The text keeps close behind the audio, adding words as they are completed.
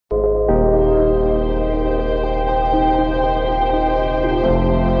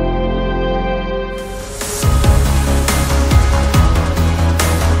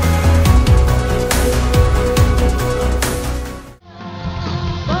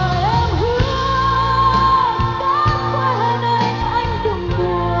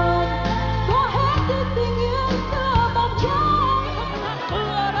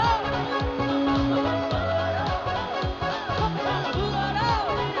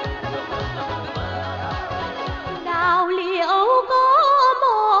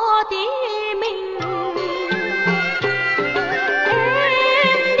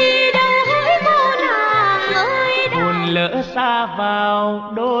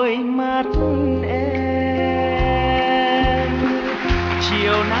vào đôi mắt em.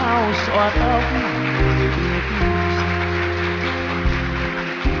 Chiều nào xõa tóc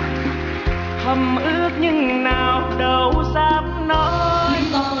thầm ước nhưng nào đâu dám nói.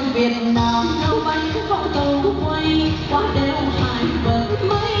 Con Việt Nam đâu bánh con tàu quay qua đèo hải vân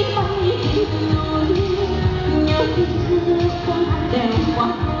máy bay người nhớ xưa con đèo qua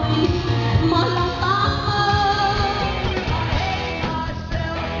núi mà lòng ta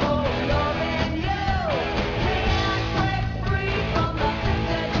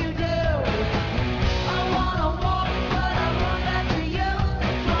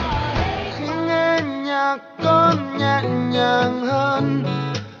con nhẹ nhàng hơn,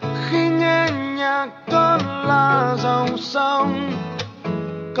 khi nghe nhạc con là dòng sông,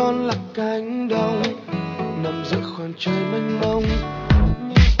 con là cánh đồng nằm giữa khoảng trời mênh mông.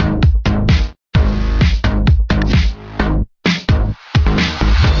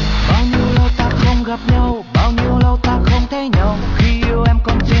 Bao nhiêu lâu ta không gặp nhau, bao nhiêu lâu ta không thấy nhau, khi yêu em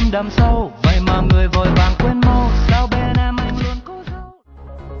con tim đầm sâu